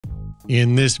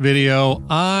In this video,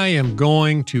 I am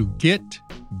going to get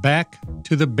back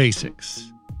to the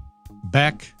basics.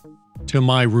 Back to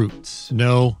my roots.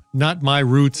 No, not my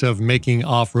roots of making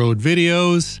off-road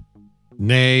videos.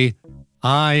 Nay,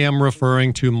 I am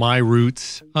referring to my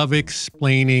roots of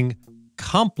explaining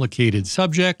complicated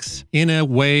subjects in a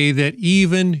way that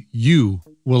even you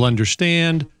will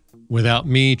understand without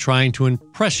me trying to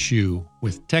impress you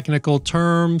with technical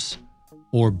terms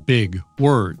or big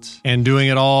words, and doing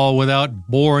it all without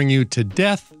boring you to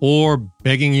death or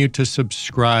begging you to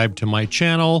subscribe to my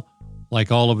channel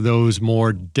like all of those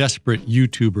more desperate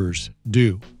YouTubers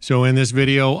do. So in this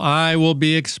video, I will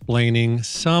be explaining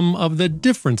some of the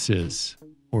differences,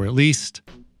 or at least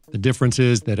the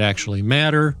differences that actually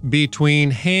matter,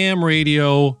 between ham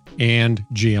radio and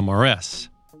GMRS.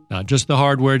 Not just the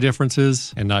hardware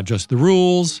differences and not just the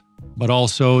rules, but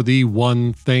also the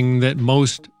one thing that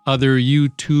most other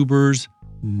YouTubers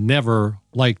never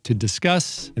like to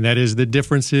discuss, and that is the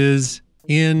differences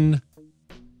in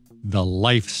the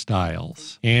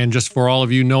lifestyles. And just for all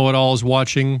of you know-it-alls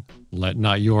watching, let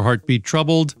not your heart be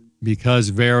troubled, because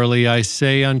verily I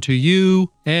say unto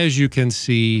you, as you can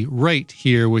see right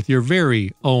here with your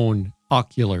very own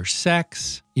ocular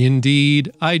sacs,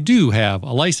 indeed I do have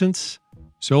a license,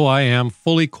 so I am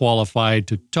fully qualified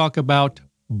to talk about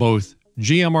both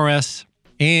GMRS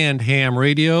and ham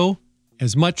radio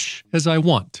as much as I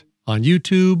want on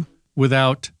YouTube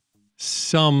without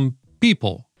some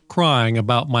people crying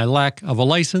about my lack of a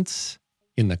license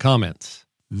in the comments.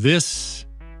 This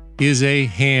is a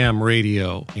ham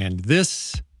radio, and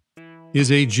this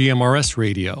is a GMRS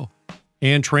radio,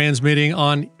 and transmitting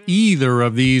on either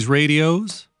of these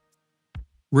radios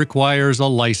requires a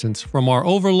license from our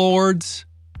overlords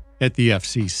at the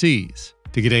FCCs.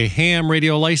 To get a ham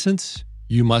radio license,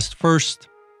 you must first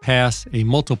pass a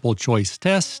multiple choice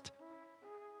test,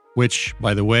 which,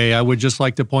 by the way, I would just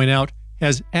like to point out,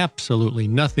 has absolutely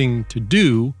nothing to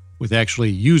do with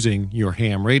actually using your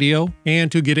ham radio.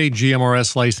 And to get a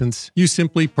GMRS license, you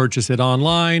simply purchase it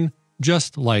online,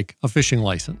 just like a fishing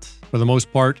license. For the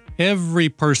most part, every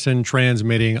person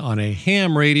transmitting on a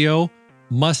ham radio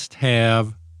must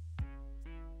have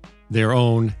their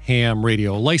own ham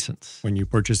radio license. When you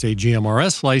purchase a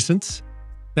GMRS license,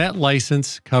 that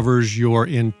license covers your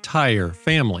entire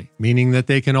family, meaning that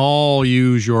they can all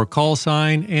use your call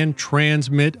sign and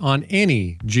transmit on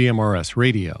any GMRS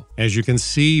radio. As you can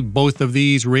see, both of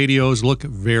these radios look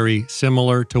very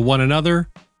similar to one another.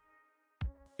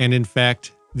 And in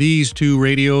fact, these two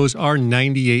radios are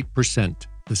 98%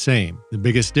 the same. The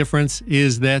biggest difference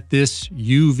is that this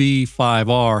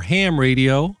UV5R ham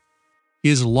radio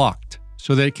is locked,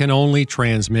 so that it can only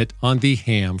transmit on the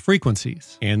ham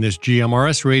frequencies. And this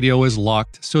GMRS radio is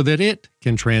locked so that it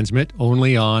can transmit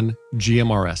only on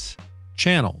GMRS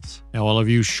channels. Now, all of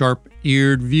you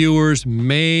sharp-eared viewers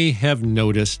may have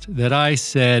noticed that I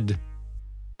said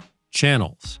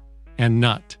channels and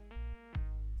not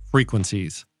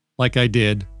frequencies, like I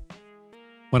did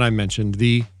when I mentioned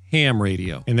the ham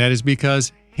radio. And that is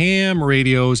because ham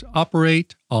radios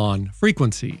operate on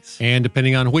frequencies, and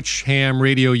depending on which ham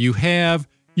radio you have,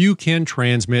 you can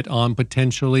transmit on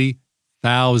potentially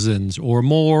thousands or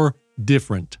more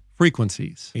different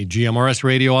frequencies. A GMRS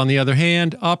radio, on the other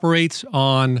hand, operates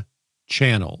on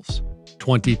channels.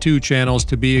 22 channels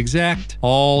to be exact,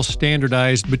 all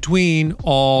standardized between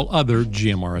all other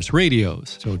GMRS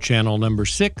radios. So channel number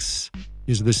 6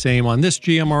 is the same on this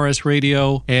GMRS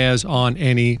radio as on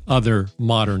any other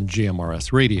modern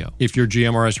GMRS radio. If your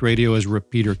GMRS radio is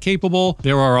repeater capable,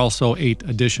 there are also 8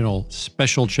 additional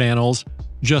special channels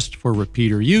just for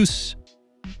repeater use.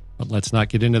 But let's not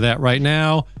get into that right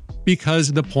now,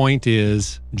 because the point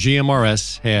is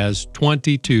GMRS has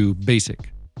 22 basic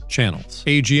channels.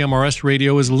 A GMRS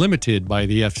radio is limited by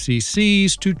the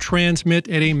FCCs to transmit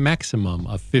at a maximum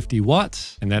of 50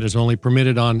 watts, and that is only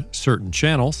permitted on certain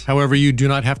channels. However, you do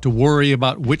not have to worry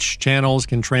about which channels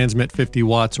can transmit 50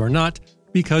 watts or not,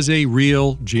 because a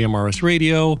real GMRS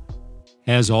radio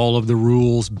has all of the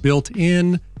rules built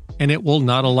in, and it will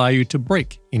not allow you to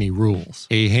break any rules.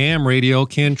 A ham radio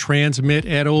can transmit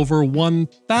at over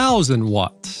 1,000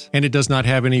 watts, and it does not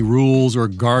have any rules or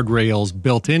guardrails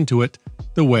built into it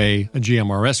the way a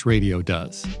GMRS radio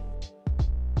does.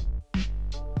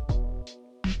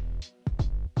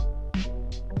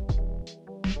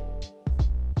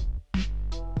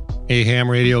 A ham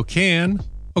radio can,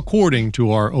 according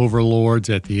to our overlords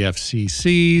at the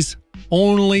FCCs,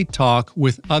 only talk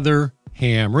with other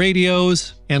ham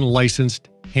radios and licensed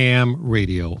ham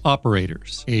radio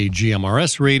operators. A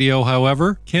GMRS radio,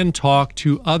 however, can talk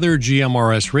to other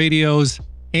GMRS radios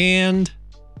and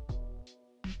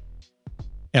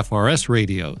FRS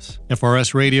radios.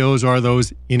 FRS radios are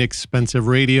those inexpensive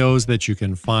radios that you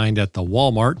can find at the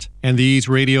Walmart, and these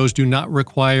radios do not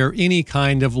require any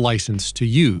kind of license to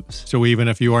use. So even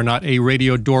if you are not a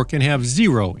radio dork and have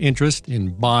zero interest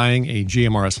in buying a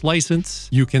GMRS license,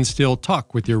 you can still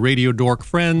talk with your radio dork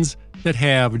friends that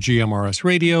have GMRS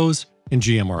radios and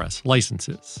GMRS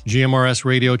licenses. GMRS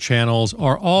radio channels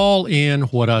are all in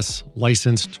what us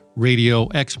licensed radio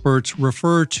experts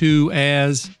refer to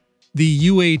as the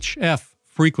UHF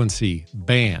frequency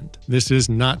band. This is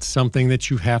not something that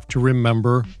you have to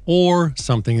remember or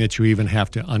something that you even have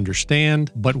to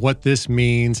understand, but what this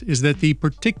means is that the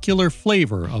particular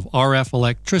flavor of RF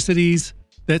electricities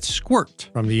that squirt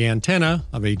from the antenna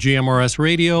of a GMRS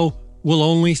radio will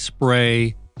only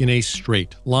spray in a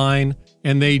straight line,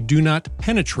 and they do not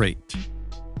penetrate.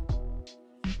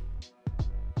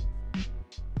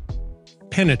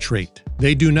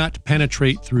 They do not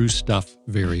penetrate through stuff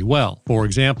very well. For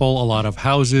example, a lot of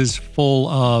houses full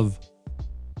of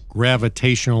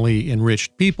gravitationally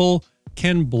enriched people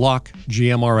can block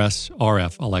GMRS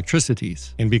RF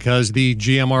electricities. And because the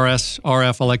GMRS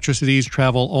RF electricities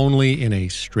travel only in a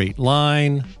straight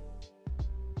line,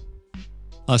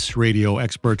 us radio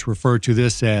experts refer to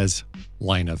this as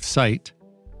line of sight.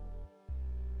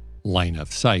 Line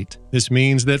of sight. This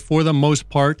means that for the most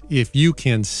part, if you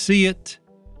can see it,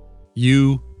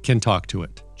 you can talk to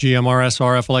it. GMRS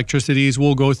RF electricities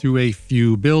will go through a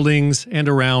few buildings and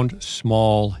around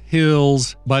small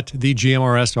hills, but the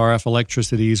GMRS RF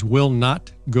electricities will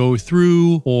not go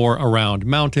through or around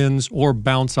mountains or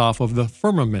bounce off of the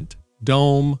firmament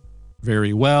dome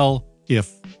very well,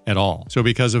 if at all. So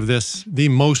because of this, the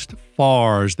most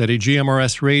FARs that a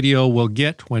GMRS radio will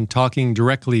get when talking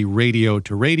directly radio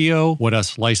to radio, what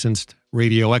us licensed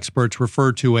radio experts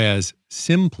refer to as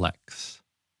simplex.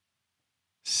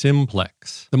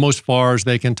 Simplex. The most FARs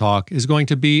they can talk is going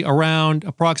to be around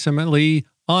approximately,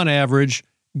 on average,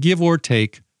 give or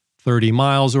take 30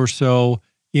 miles or so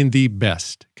in the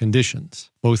best conditions.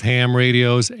 Both ham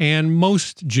radios and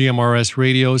most GMRS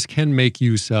radios can make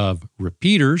use of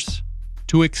repeaters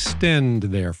to extend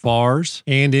their FARs,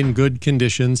 and in good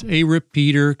conditions, a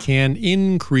repeater can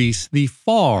increase the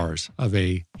FARs of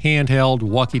a handheld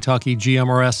walkie-talkie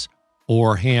GMRS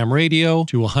or ham radio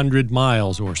to 100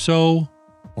 miles or so,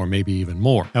 or maybe even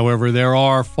more. However, there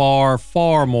are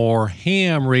far more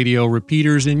ham radio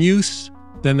repeaters in use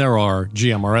than there are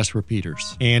GMRS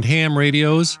repeaters. And ham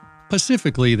radios,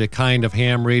 specifically the kind of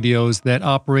ham radios that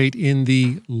operate in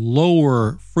the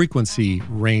lower frequency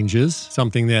ranges,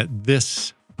 something that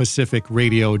this specific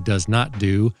radio does not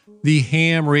do. The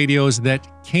ham radios that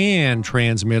can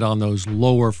transmit on those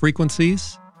lower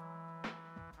frequencies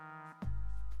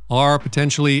are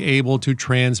potentially able to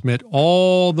transmit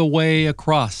all the way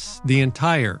across the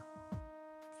entire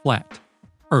flat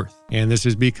Earth. And this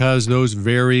is because those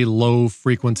very low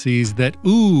frequencies that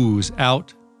ooze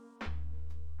out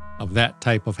of that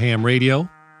type of ham radio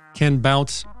can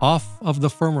bounce off of the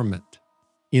firmament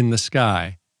in the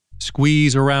sky,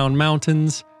 squeeze around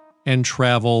mountains, and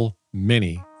travel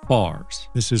many FARs.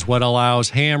 This is what allows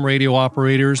ham radio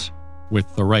operators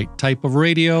with the right type of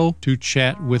radio to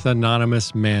chat with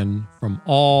anonymous men from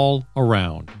all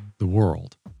around the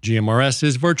world. GMRS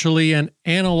is virtually an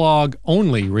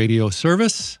analog-only radio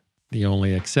service, the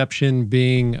only exception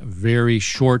being very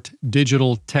short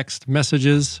digital text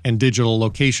messages and digital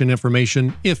location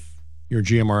information if your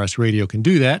GMRS radio can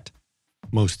do that.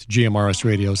 Most GMRS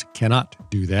radios cannot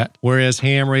do that, whereas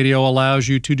ham radio allows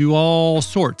you to do all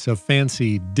sorts of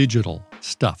fancy digital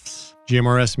stuffs.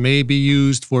 GMRS may be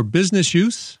used for business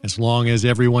use as long as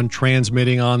everyone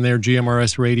transmitting on their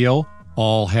GMRS radio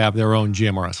all have their own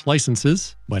GMRS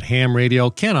licenses, but ham radio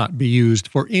cannot be used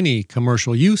for any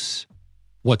commercial use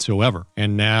whatsoever.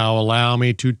 And now allow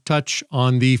me to touch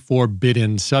on the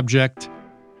forbidden subject,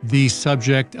 the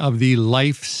subject of the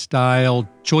lifestyle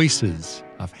choices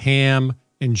of ham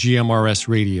and GMRS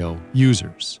radio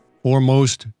users. For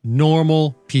most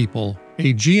normal people,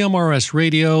 a GMRS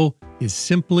radio is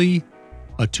simply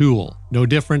a tool, no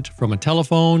different from a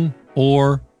telephone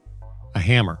or a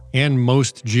hammer. And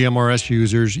most GMRS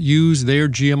users use their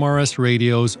GMRS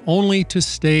radios only to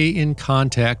stay in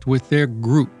contact with their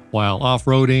group while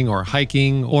off-roading or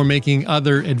hiking or making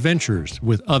other adventures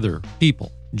with other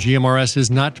people. GMRS is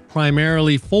not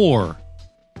primarily for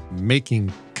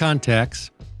making contacts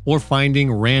or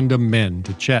finding random men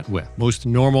to chat with. Most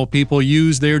normal people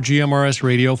use their GMRS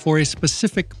radio for a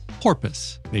specific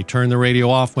purpose. They turn the radio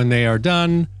off when they are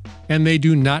done, and they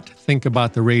do not think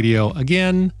about the radio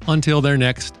again until their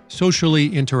next socially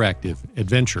interactive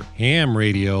adventure. Ham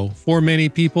radio, for many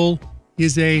people,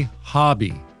 is a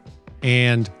hobby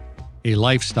and a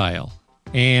lifestyle.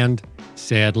 And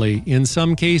sadly, in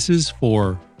some cases,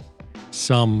 for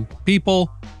some people,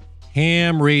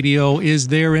 ham radio is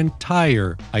their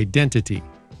entire identity.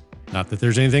 Not that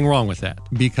there's anything wrong with that.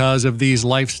 Because of these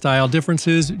lifestyle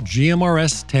differences,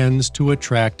 GMRS tends to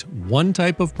attract one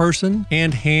type of person,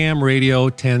 and ham radio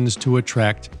tends to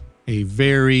attract a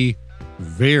very,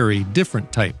 very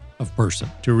different type of person.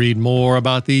 To read more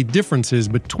about the differences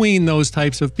between those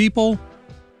types of people,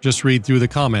 just read through the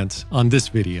comments on this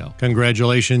video.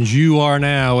 Congratulations, you are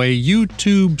now a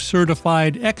YouTube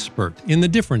certified expert in the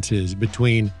differences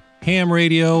between ham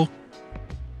radio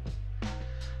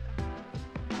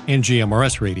and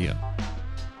GMRS radio.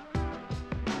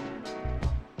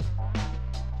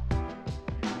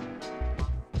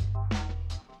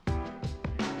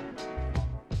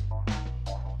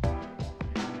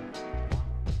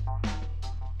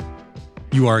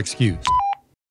 You are excused.